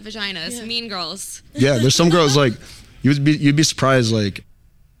wider set vaginas. Yeah. Mean girls. Yeah, there's some girls like you'd be surprised like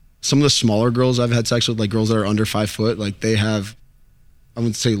some of the smaller girls I've had sex with, like girls that are under 5 foot, like they have, I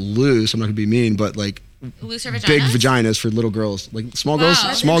wouldn't say loose, I'm not gonna be mean, but like looser vaginas? big vaginas for little girls, like small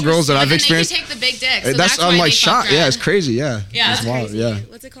girls that I've experienced. They can take the big dick. So that's I'm like shocked. Yeah, it's crazy. Yeah, yeah, it's wild. Crazy. Yeah.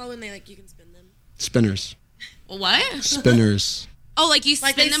 What's it called when they like you can spin them? Spinners. What? Spinners. Oh, like you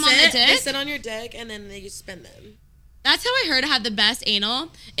spin them on the dick? They sit on your dick and then they just spin them. That's how I heard had the best anal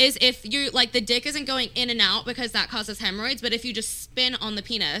is if you're like the dick isn't going in and out because that causes hemorrhoids, but if you just spin on the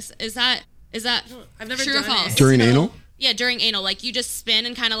penis, is that I've never true or done false? it. During anal? Yeah, during anal, like you just spin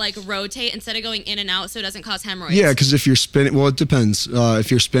and kind of like rotate instead of going in and out, so it doesn't cause hemorrhoids. Yeah, because if you're spinning, well, it depends.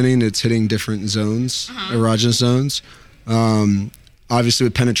 If you're spinning, it's hitting different zones, erogenous zones. Obviously,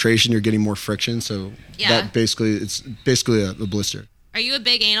 with penetration, you're getting more friction, so that it's basically a blister. Are you a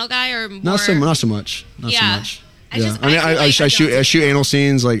big anal guy or more? Not so much. Not so Yeah. much. I Yeah, just- I mean, I feel I like I shoot anal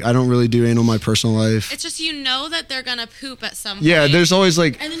scenes. Like, I don't really do anal in my personal life. It's just you know that they're gonna poop at some point. Yeah, there's always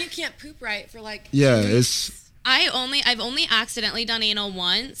like, And then you can't poop right for like. yeah, 2 it's weeks. I've only accidentally done anal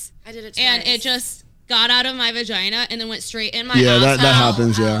once, I did it twice. and it just got out of my vagina and then went straight in my yeah, asshole. that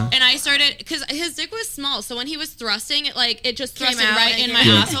happens. Yeah, And I started because his dick was small, so when he was thrusting, it just Came thrusted out right and in my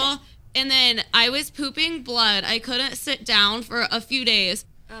came out. asshole. And then I was pooping blood. I couldn't sit down for a few days.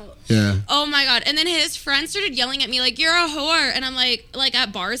 Oh. yeah. Oh my god! And then his friends started yelling at me like "You're a whore," and I'm like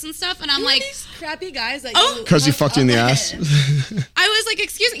at bars and stuff, and I'm Who are like, these crappy guys that Oh. you Because you hook fucked you in the up ass. with? I was like,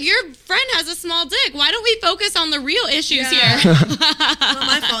 "Excuse me, your friend has a small dick. Why don't we focus on the real issues Yeah. here?" Not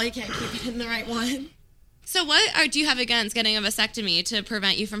my fault. You can't keep it in the right one. So what do you have against getting a vasectomy to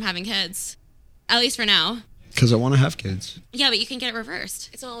prevent you from having kids? At least for now. Because I want to have kids. Yeah, but you can get it reversed.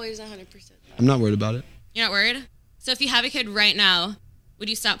 It's not always 100%. I'm not worried about it. You're not worried? So if you have a kid right now, would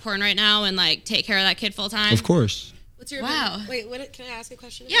you stop porn right now and like take care of that kid full time? Of course. What's your Wow. opinion? Wait, can I ask a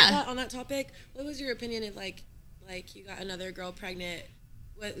question about Yeah. that, on that topic? What was your opinion if like you got another girl pregnant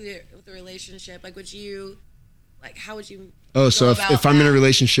with the relationship? Like, would you, like, how would you? Oh, so go if about I'm in a that?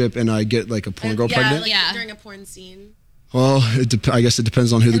 relationship and I get like a porn girl pregnant, like, Yeah. during a porn scene. well, I guess it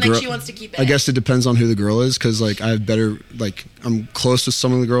depends on who And, the like, girl. she wants to keep I it. guess it depends on who the girl is, because like I have better, like I'm close with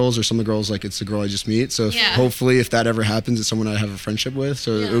some of the girls, or some of the girls like it's the girl I just meet. So Yeah. hopefully, if that ever happens, it's someone I have a friendship with.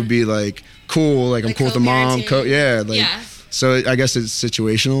 So it Yeah. would be like cool, like I'm Like cool with the mom. co-parenting. Yeah, like Yeah. so I guess it's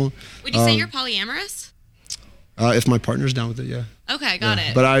situational. Would you say you're polyamorous? If my partner's down with it, yeah. Okay, got Yeah.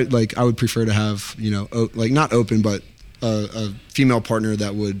 it. But I would prefer to have like not open, but a female partner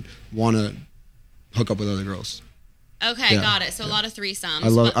that would want to hook up with other girls. Okay, Yeah. got it. So a lot of threesomes. I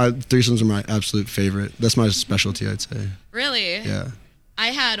love What- threesomes are my absolute favorite. That's my specialty, I'd say. Really? Yeah. I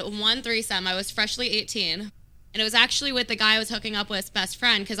had one threesome. I was freshly 18. And it was actually with the guy I was hooking up with's best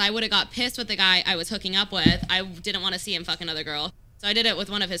friend, because I would have got pissed with the guy I was hooking up with. I didn't want to see him fuck another girl. So I did it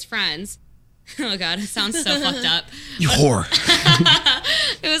with one of his friends. Oh, God. It sounds so fucked up. You whore.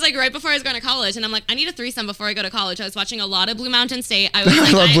 It was like right before I was going to college. And I'm like, I need a threesome before I go to college. I was watching a lot of Blue Mountain State. I was I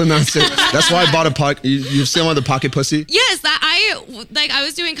like, love Blue Mountain State. That's why I bought a pocket. You've seen one of the pocket pussy? Yes, that I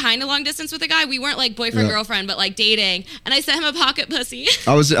was doing kind of long distance with a guy. We weren't like boyfriend girlfriend, but like dating. And I sent him a pocket pussy.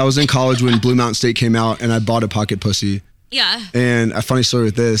 I was in college when Blue Mountain State came out, and I bought a pocket pussy. Yeah. And a funny story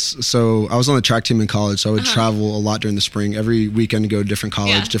with this. So I was on the track team in college, so I would travel a lot during the spring. Every weekend to go to different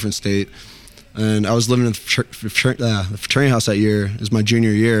college, Yeah. different state. And I was living in the fraternity house that year. It was my junior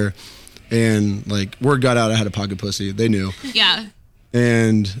year. And like word got out I had a pocket pussy. They knew. Yeah.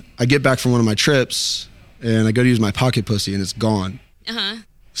 And I get back from one of my trips, and I go to use my pocket pussy, and it's gone. Uh-huh.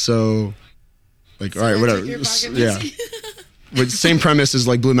 So, like, all right, Someone whatever. took your pocket Yeah. pussy. But same premise as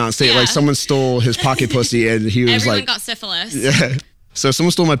like Blue Mountain State. Yeah. Like someone stole his pocket pussy, and he was Everyone like, got syphilis. yeah. So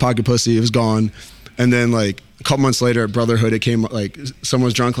someone stole my pocket pussy. It was gone. And then like a couple months later at Brotherhood, it came like someone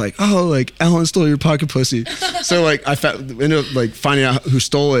was drunk, like, oh, like Alan stole your pocket pussy. So like I ended up like finding out who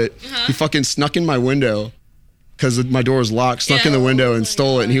stole it. He fucking snuck in my window because my door was locked. Snuck in the Ew. window and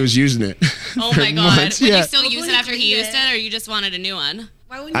stole it, and he was using it. Oh for my God. months. Would Yeah. you still use it Hopefully after he he used did. it, or you just wanted a new one?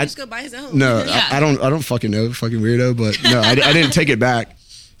 Why wouldn't you just go buy his own? No, Yeah. I don't fucking know, fucking weirdo. But no, I didn't take it back.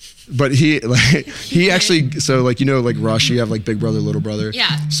 But he actually, so like, you know, like Rush, you have like Big Brother, Little Brother.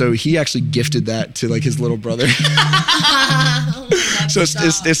 Yeah. So he actually gifted that to like his little brother. Oh my God, So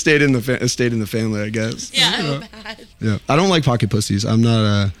stop. it stayed in the family, I guess. Yeah. So bad. Yeah. I don't like pocket pussies. I'm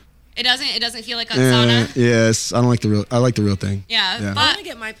not It doesn't feel like a sauna. yes, I don't like the real. I like the real thing. Yeah. Yeah. I want But to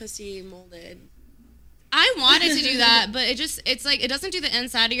get my pussy molded. I wanted to do that, but it's like it doesn't do the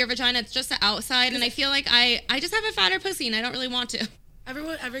inside of your vagina, it's just the outside, and I feel like I just have a fatter pussy and I don't really want to.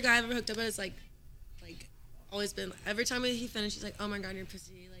 Every guy I've ever hooked up with is like always been, every time he finished, he's like, oh my God, your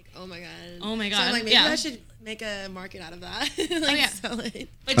pussy, like, oh my God. Oh my So God. I'm like, maybe Yeah. I should make a market out of that. yeah. Sell it.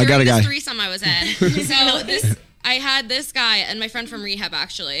 But I during got a this guy. threesome I was in, so I had this guy and my friend from rehab,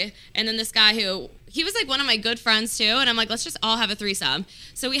 actually. And then this guy he was like one of my good friends too. And I'm like, let's just all have a threesome.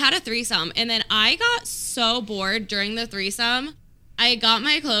 So we had a threesome. And then I got so bored during the threesome. I got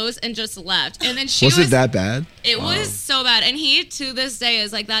my clothes and just left. And then was it that bad? It was so bad. And he, to this day,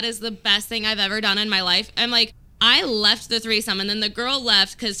 is like, that is the best thing I've ever done in my life. I'm like, I left the threesome, and then the girl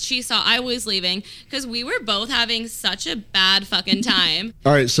left because she saw I was leaving because we were both having such a bad fucking time.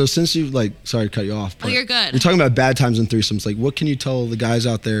 All right, so since you sorry to cut you off. Oh, you're good. You're talking about bad times in threesomes. Like, what can you tell the guys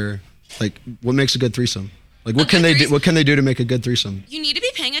out there? Like, what makes a good threesome? Like, what can they do? What can they do to make a good threesome? You need to be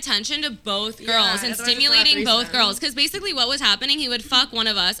paying attention to both girls and stimulating both girls. Because basically, what was happening, he would fuck one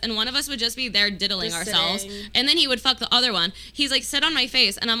of us, and one of us would just be there diddling ourselves, and then he would fuck the other one. He's like, sit on my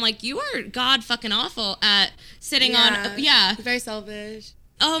face, and I'm like, you are god fucking awful at sitting on. Yeah, very selfish.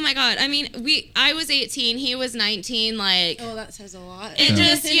 Oh my god! I mean, I was 18, he was 19. Like, oh, that says a lot. It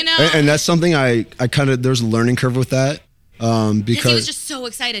just, and that's something I kind of there's a learning curve with that. Because he was just so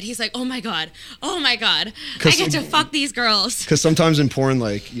excited. He's like, oh my god, I get to fuck these girls. Because sometimes in porn,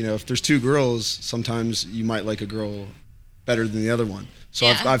 like, if there's two girls, sometimes you might like a girl better than the other one. So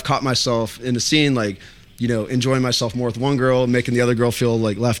I've caught myself in a scene, like, enjoying myself more with one girl, making the other girl feel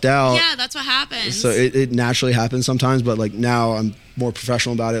like left out. Yeah, that's what happens. So it naturally happens sometimes, but like now I'm more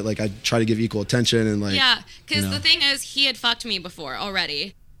professional about it. Like I try to give equal attention and like. Yeah, because the thing is, he had fucked me before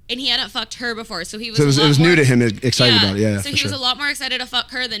already. And he hadn't fucked her before, so he was. So it was new to him, excited about it. Yeah. So he was a lot more excited to fuck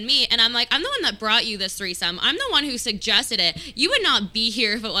her than me, and I'm like, I'm the one that brought you this threesome. I'm the one who suggested it. You would not be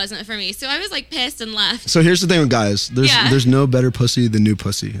here if it wasn't for me. So I was like pissed and left. So here's the thing with guys: there's no better pussy than new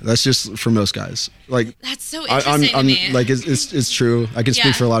pussy. That's just for most guys. Like that's so interesting to me. Like it's true. I can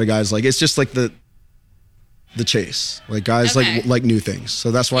speak for a lot of guys. Like it's just like the chase. Like guys like new things.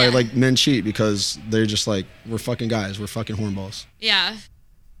 So that's why like men cheat, because they're just like, we're fucking guys. We're fucking hornballs. Yeah.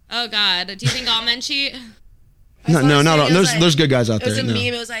 Oh God! Do you think all men cheat? No, not all. There's good guys out there. It was a meme.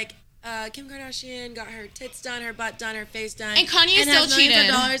 It was like Kim Kardashian got her tits done, her butt done, her face done, and Kanye still cheated.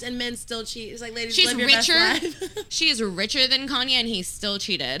 $millions and men still cheat. It's like, ladies, she's live your richer. best life. She is richer than Kanye, and he still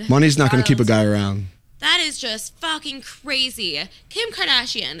cheated. Money's not going to keep a guy around. That is just fucking crazy. Kim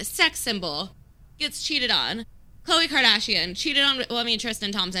Kardashian, sex symbol, gets cheated on. Khloe Kardashian cheated on. Well, I mean,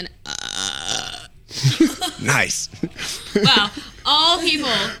 Tristan Thompson. Nice. Wow. All people.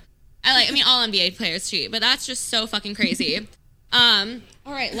 All NBA players cheat, but that's just so fucking crazy. All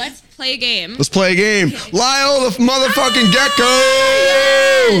right, let's play a game. Let's play a game. Lyle the motherfucking gecko!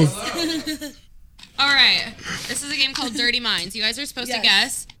 All right, this is a game called Dirty Minds. You guys are supposed to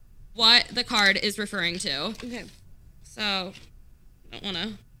guess what the card is referring to. Okay. So, I don't want to.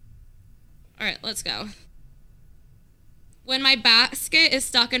 All right, let's go. When my basket is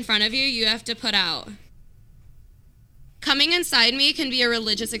stuck in front of you, you have to put out. Coming inside me can be a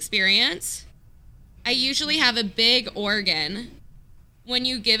religious experience. I usually have a big organ. When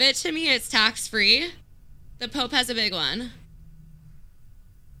you give it to me, it's tax-free. The Pope has a big one.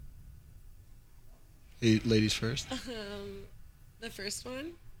 Ladies first. The first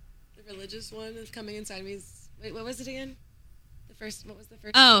one, the religious one, is coming inside me. Wait, what was it again? What was the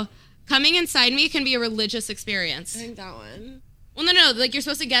first? Oh, coming inside me can be a religious experience. I think that one. Well, no. Like, you're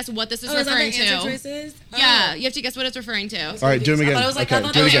supposed to guess what this is referring to. Answer choices? Yeah, you have to guess what it's referring to. All right, do them again. I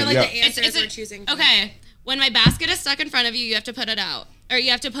thought do it again. The answers we're choosing. Okay. When my basket is stuck in front of you, you have to put it out. Or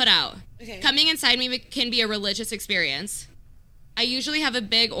you have to put out. Okay. Coming inside me can be a religious experience. I usually have a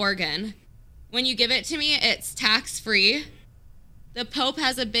big organ. When you give it to me, it's tax-free. The Pope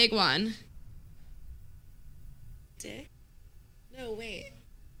has a big one. Dick? No, wait.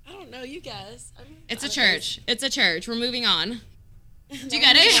 I don't know. You guess. It's a church. It's a church. We're moving on. Do you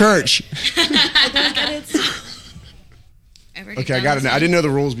get it? Church. I don't get it. Okay, I got it now. I didn't know the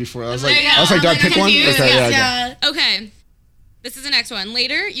rules before. I was like, do I pick one? Confused. Okay, Yeah. Okay. This is the next one.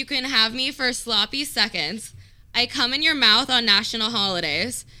 Later, you can have me for sloppy seconds. I come in your mouth on national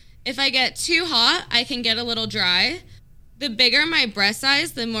holidays. If I get too hot, I can get a little dry. The bigger my breast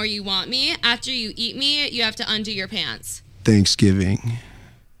size, the more you want me. After you eat me, you have to undo your pants. Thanksgiving.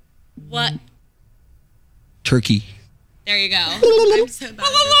 What? Turkey. There you go. I'm so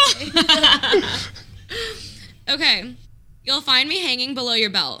bad. Okay. You'll find me hanging below your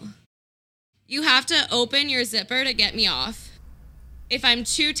belt. You have to open your zipper to get me off. If I'm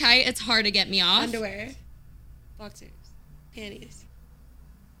too tight, it's hard to get me off. Underwear. Boxers. Panties.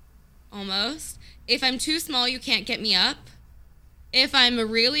 Almost. If I'm too small, you can't get me up. If I'm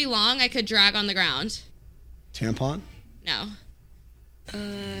really long, I could drag on the ground. Tampon? No.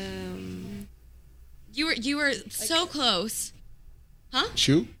 You were so close. Huh?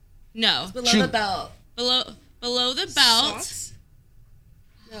 Shoe? No. Below the belt. Below the belt. Socks?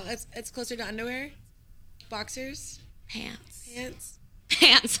 No, it's closer to underwear. Boxers? Pants. Pants?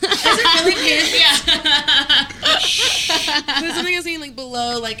 Pants. Is it really pants? Yeah. There's something I was saying like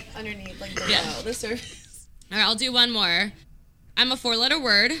below, like underneath, like below the surface. All right, I'll do one more. I'm a 4-letter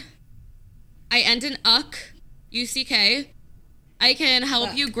word. I end in uck, U-C-K. I can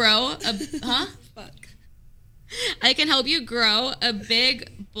help you grow a... Huh? Fuck. I can help you grow a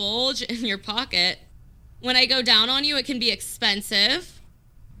big bulge in your pocket. When I go down on you, it can be expensive.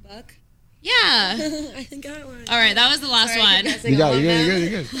 Buck? Yeah. I think I got one. All right, that was the last one. You got it.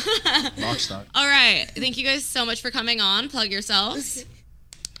 You're good. Rock star. All right. Thank you guys so much for coming on. Plug yourselves.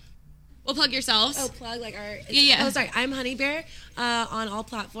 Well, plug yourselves. Oh, plug like our... Yeah. Oh, sorry. I'm Honey Bear on all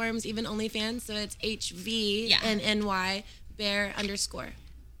platforms, even OnlyFans. So it's HVNNY Bear _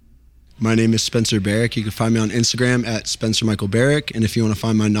 My name is Spencer Barrick. You can find me on Instagram at Spencer Michael Barrick. And if you want to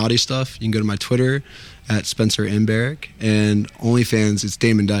find my naughty stuff, you can go to my Twitter at Spencer M. Barrick. And OnlyFans, it's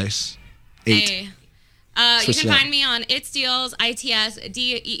Damon Dice. 8. Hey. You can find me on itsdeals,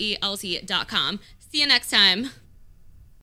 ITSDEELT.com. See you next time.